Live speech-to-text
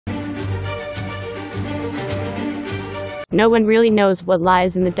No one really knows what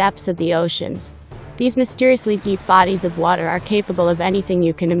lies in the depths of the oceans. These mysteriously deep bodies of water are capable of anything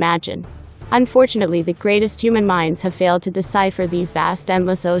you can imagine. Unfortunately, the greatest human minds have failed to decipher these vast,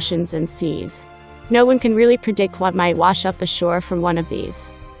 endless oceans and seas. No one can really predict what might wash up ashore from one of these.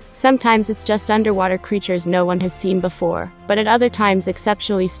 Sometimes it's just underwater creatures no one has seen before, but at other times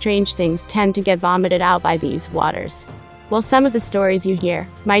exceptionally strange things tend to get vomited out by these waters. While some of the stories you hear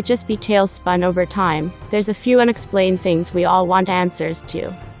might just be tales spun over time, there's a few unexplained things we all want answers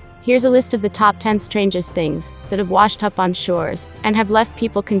to. Here's a list of the top 10 strangest things that have washed up on shores and have left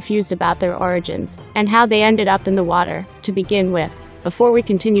people confused about their origins and how they ended up in the water to begin with. Before we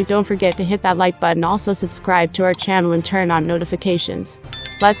continue, don't forget to hit that like button, also subscribe to our channel and turn on notifications.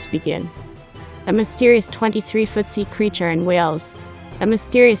 Let's begin. A mysterious 23-foot sea creature in Wales. A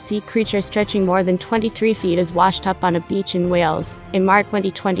mysterious sea creature stretching more than 23 feet is washed up on a beach in Wales in March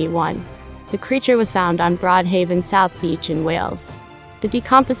 2021. The creature was found on Broadhaven South Beach in Wales. The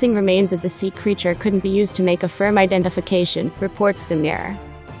decomposing remains of the sea creature couldn't be used to make a firm identification, reports the Mirror.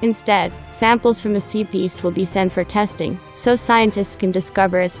 Instead, samples from the sea beast will be sent for testing, so scientists can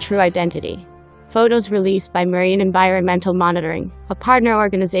discover its true identity. Photos released by Marine Environmental Monitoring, a partner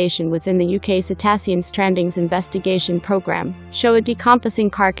organization within the UK Cetacean Strandings Investigation Programme, show a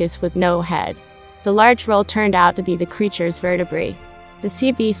decomposing carcass with no head. The large roll turned out to be the creature's vertebrae. The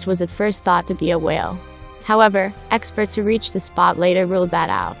sea beast was at first thought to be a whale. However, experts who reached the spot later ruled that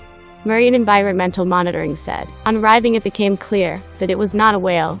out. Marine Environmental Monitoring said, on arriving it became clear that it was not a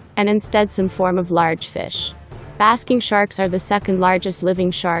whale, and instead some form of large fish. Basking sharks are the second largest living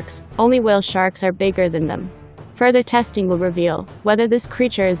sharks, only whale sharks are bigger than them. Further testing will reveal whether this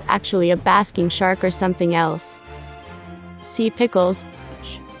creature is actually a basking shark or something else. Sea pickles.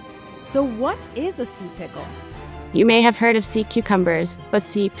 So what is a sea pickle? You may have heard of sea cucumbers, but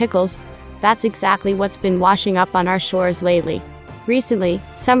sea pickles? That's exactly what's been washing up on our shores lately. Recently,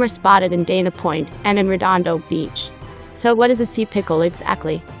 some were spotted in Dana Point and in Redondo Beach. So what is a sea pickle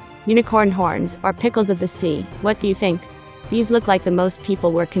exactly? Unicorn horns, or pickles of the sea, what do you think? These look like the most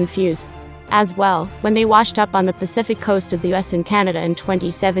people were confused as well when they washed up on the Pacific coast of the US and Canada in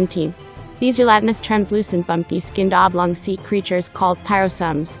 2017. These gelatinous, translucent, bumpy-skinned oblong sea creatures called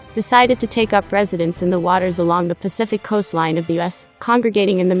pyrosums decided to take up residence in the waters along the Pacific coastline of the US,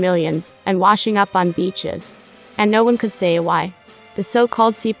 congregating in the millions and washing up on beaches. And no one could say why. The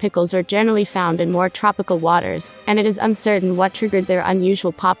so-called sea pickles are generally found in more tropical waters, and it is uncertain what triggered their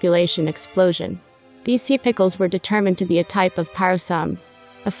unusual population explosion. These sea pickles were determined to be a type of pyrosum,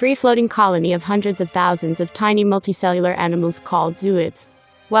 a free-floating colony of hundreds of thousands of tiny multicellular animals called zooids.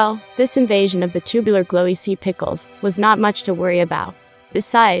 Well, this invasion of the tubular glowy sea pickles was not much to worry about.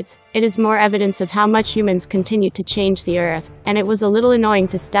 Besides, it is more evidence of how much humans continue to change the Earth, and it was a little annoying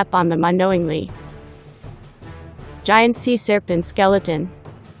to step on them unknowingly. Giant sea serpent skeleton.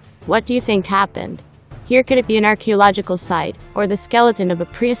 What do you think happened? Here, could it be an archaeological site, or the skeleton of a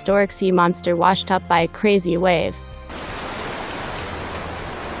prehistoric sea monster washed up by a crazy wave?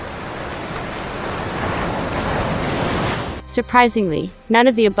 Surprisingly, none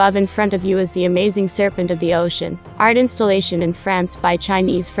of the above. In front of you is the amazing serpent of the ocean, art installation in France by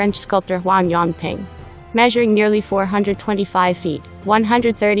Chinese-French sculptor Huang Yongping. Measuring nearly 425 feet,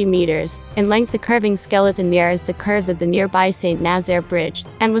 130 meters, in length, the curving skeleton mirrors the curves of the nearby St. Nazaire Bridge,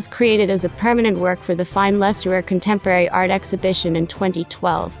 and was created as a permanent work for the Fine Leicester Contemporary Art Exhibition in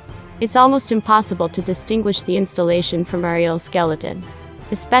 2012. It's almost impossible to distinguish the installation from a real skeleton,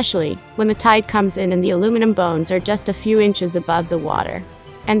 especially when the tide comes in and the aluminum bones are just a few inches above the water.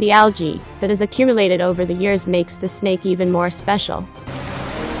 And the algae that has accumulated over the years makes the snake even more special.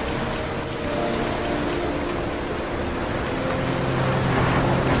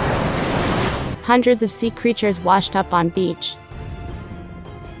 Hundreds of sea creatures washed up on beach.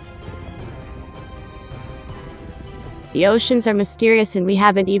 The oceans are mysterious, and we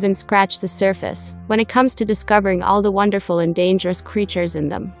haven't even scratched the surface when it comes to discovering all the wonderful and dangerous creatures in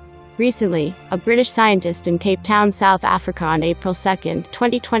them. Recently, a British scientist in Cape Town, South Africa on April 2,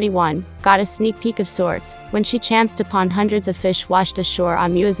 2021, got a sneak peek of sorts when she chanced upon hundreds of fish washed ashore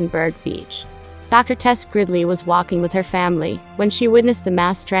on Muizenberg Beach. Dr. Tess Gridley was walking with her family when she witnessed the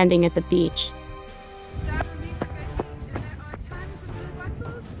mass stranding at the beach.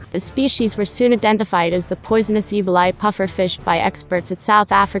 The species were soon identified as the poisonous evil-eye pufferfish by experts at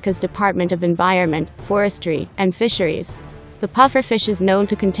South Africa's Department of Environment, Forestry, and Fisheries. The pufferfish is known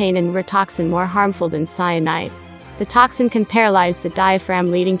to contain a neurotoxin more harmful than cyanide. The toxin can paralyze the diaphragm,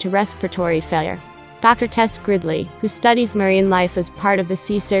 leading to respiratory failure. Dr. Tess Gridley, who studies marine life as part of the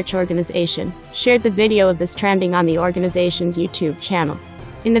Sea Search organization, shared the video of the stranding on the organization's YouTube channel.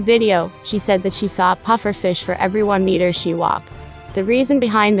 In the video, she said that she saw a puffer fish for every 1 meter she walked. The reason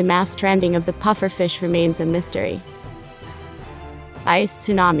behind the mass stranding of the puffer fish remains a mystery. Ice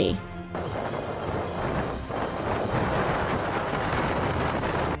tsunami.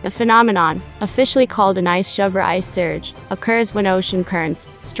 The phenomenon, officially called an ice shove or ice surge, occurs when ocean currents,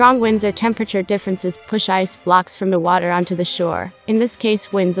 strong winds or temperature differences push ice blocks from the water onto the shore, in this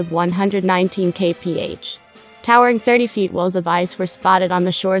case winds of 119 kph. Towering 30 feet walls of ice were spotted on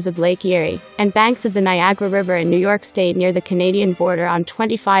the shores of Lake Erie and banks of the Niagara River in New York State near the Canadian border on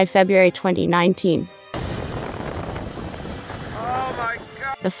 25 February 2019.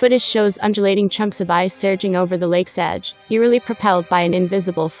 The footage shows undulating chunks of ice surging over the lake's edge, eerily propelled by an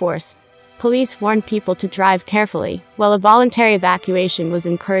invisible force. Police warned people to drive carefully, while a voluntary evacuation was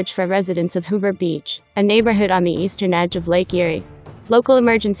encouraged for residents of Hoover Beach, a neighborhood on the eastern edge of Lake Erie. Local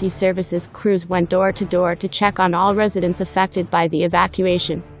emergency services crews went door to door to check on all residents affected by the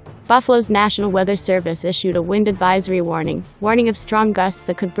evacuation. Buffalo's National Weather Service issued a wind advisory warning of strong gusts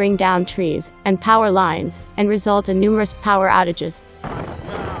that could bring down trees and power lines and result in numerous power outages.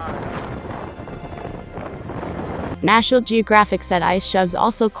 National Geographic said ice shoves,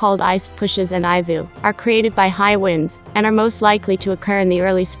 also called ice pushes and ivu, are created by high winds and are most likely to occur in the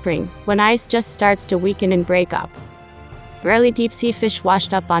early spring, when ice just starts to weaken and break up. Rarely deep-sea fish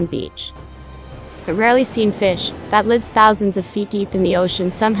washed up on beach. A rarely seen fish that lives thousands of feet deep in the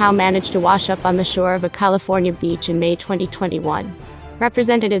ocean somehow managed to wash up on the shore of a California beach in May 2021.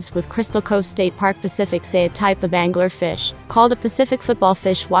 Representatives with Crystal Cove State Park Pacific say a type of angler fish, called a Pacific football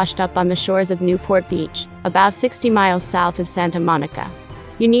fish, washed up on the shores of Newport Beach, about 60 miles south of Santa Monica.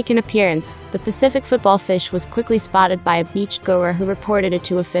 Unique in appearance, the Pacific football fish was quickly spotted by a beachgoer who reported it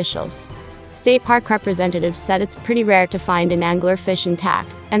to officials. State park representatives said it's pretty rare to find an angler fish intact,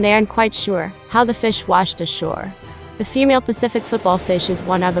 and they aren't quite sure how the fish washed ashore. The female Pacific football fish is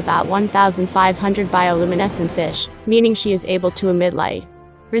one of about 1,500 bioluminescent fish, meaning she is able to emit light.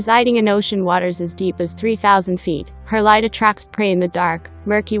 Residing in ocean waters as deep as 3,000 feet, her light attracts prey in the dark,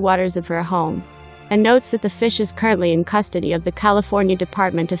 murky waters of her home. And notes that the fish is currently in custody of the California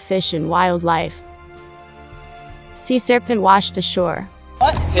Department of Fish and Wildlife. Sea serpent washed ashore.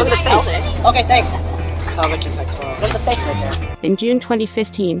 What? Look at the face. Okay, thanks. Look at the face right there. In June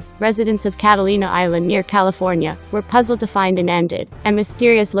 2015, residents of Catalina Island near California were puzzled to find an ended and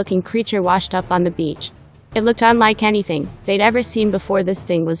mysterious-looking creature washed up on the beach. It looked unlike anything they'd ever seen before. This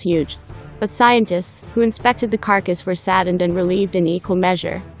thing was huge. But scientists who inspected the carcass were saddened and relieved in equal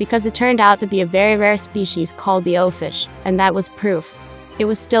measure, because it turned out to be a very rare species called the O-fish, and that was proof it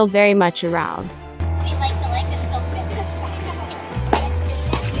was still very much around.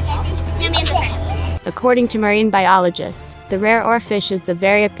 According to marine biologists, the rare oarfish is the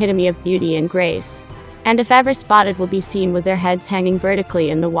very epitome of beauty and grace, and if ever spotted will be seen with their heads hanging vertically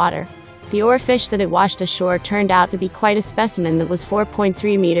in the water. The oarfish that it washed ashore turned out to be quite a specimen that was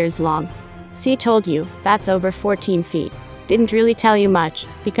 4.3 meters long. See, told you, that's over 14 feet. Didn't really tell you much,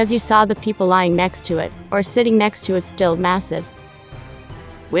 because you saw the people lying next to it, or sitting next to it, still massive.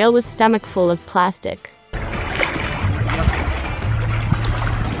 Whale with stomach full of plastic.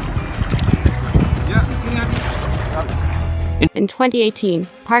 In 2018,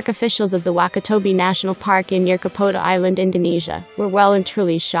 park officials of the Wakatobi National Park in near Komodo Island, Indonesia, were well and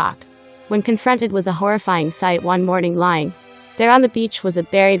truly shocked when confronted with a horrifying sight one morning. Lying there on the beach was a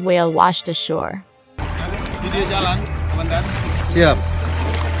buried whale washed ashore.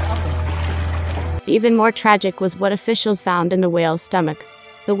 Even more tragic was what officials found in the whale's stomach.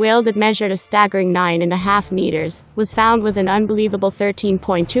 The whale, that measured a staggering 9.5 meters, was found with an unbelievable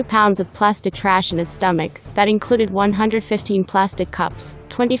 13.2 pounds of plastic trash in its stomach. That included 115 plastic cups,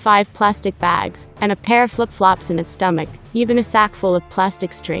 25 plastic bags, and a pair of flip-flops in its stomach, even a sack full of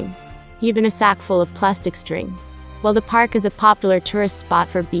plastic string. While the park is a popular tourist spot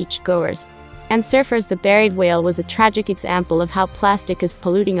for beach-goers and surfers, the buried whale was a tragic example of how plastic is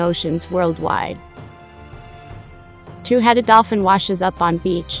polluting oceans worldwide. Two-headed dolphin washes up on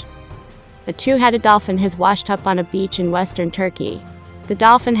beach. A two-headed dolphin has washed up on a beach in western Turkey. The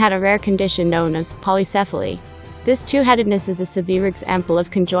dolphin had a rare condition known as polycephaly. This two-headedness is a severe example of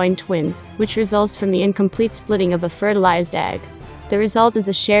conjoined twins, which results from the incomplete splitting of a fertilized egg. The result is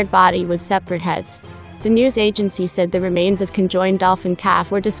a shared body with separate heads. The news agency said the remains of conjoined dolphin calf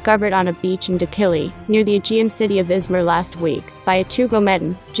were discovered on a beach in Dikili, near the Aegean city of Izmir last week, by a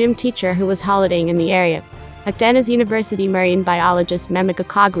Tugometan gym teacher who was holidaying in the area. Akdeniz University marine biologist Mehmet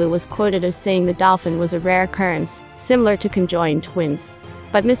Gakoglu was quoted as saying the dolphin was a rare occurrence, similar to conjoined twins.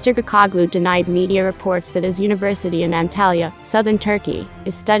 But Mr. Gakoglu denied media reports that his university in Antalya, southern Turkey,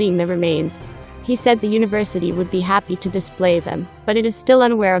 is studying the remains. He said the university would be happy to display them, but it is still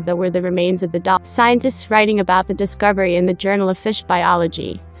unaware of where the remains of the dolphin. Scientists writing about the discovery in the Journal of Fish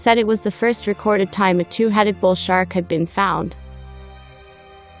Biology said it was the first recorded time a two-headed bull shark had been found.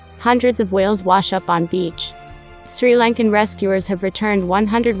 Hundreds of whales wash up on beach. Sri Lankan rescuers have returned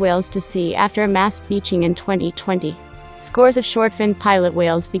 100 whales to sea after a mass beaching in 2020. Scores of short-finned pilot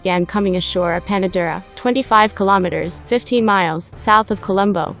whales began coming ashore at Panadura, 25 kilometers, 15 miles, south of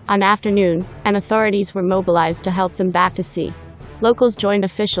Colombo, on afternoon, and authorities were mobilized to help them back to sea. Locals joined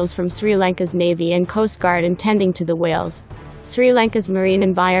officials from Sri Lanka's Navy and Coast Guard in tending to the whales. Sri Lanka's Marine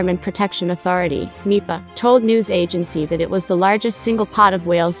Environment Protection Authority, MIPA, told news agency that it was the largest single pod of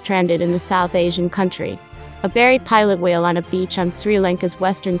whales stranded in the South Asian country. A buried pilot whale on a beach on Sri Lanka's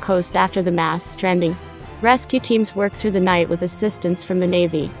western coast after the mass stranding. Rescue teams worked through the night with assistance from the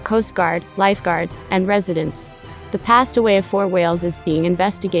Navy, Coast Guard, lifeguards, and residents. The passed away of 4 whales is being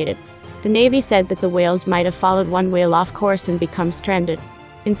investigated. The Navy said that the whales might have followed one whale off course and become stranded.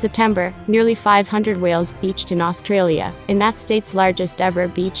 In September, nearly 500 whales beached in Australia, in that state's largest ever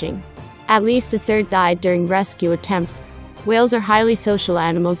beaching. At least a third died during rescue attempts. Whales are highly social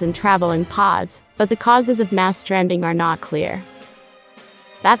animals and travel in pods, but the causes of mass stranding are not clear.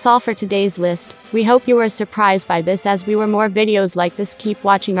 That's all for today's list. We hope you were surprised by this. As we were more videos like this, keep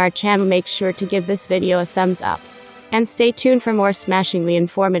watching our channel. Make sure to give this video a thumbs up. And stay tuned for more smashingly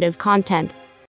informative content.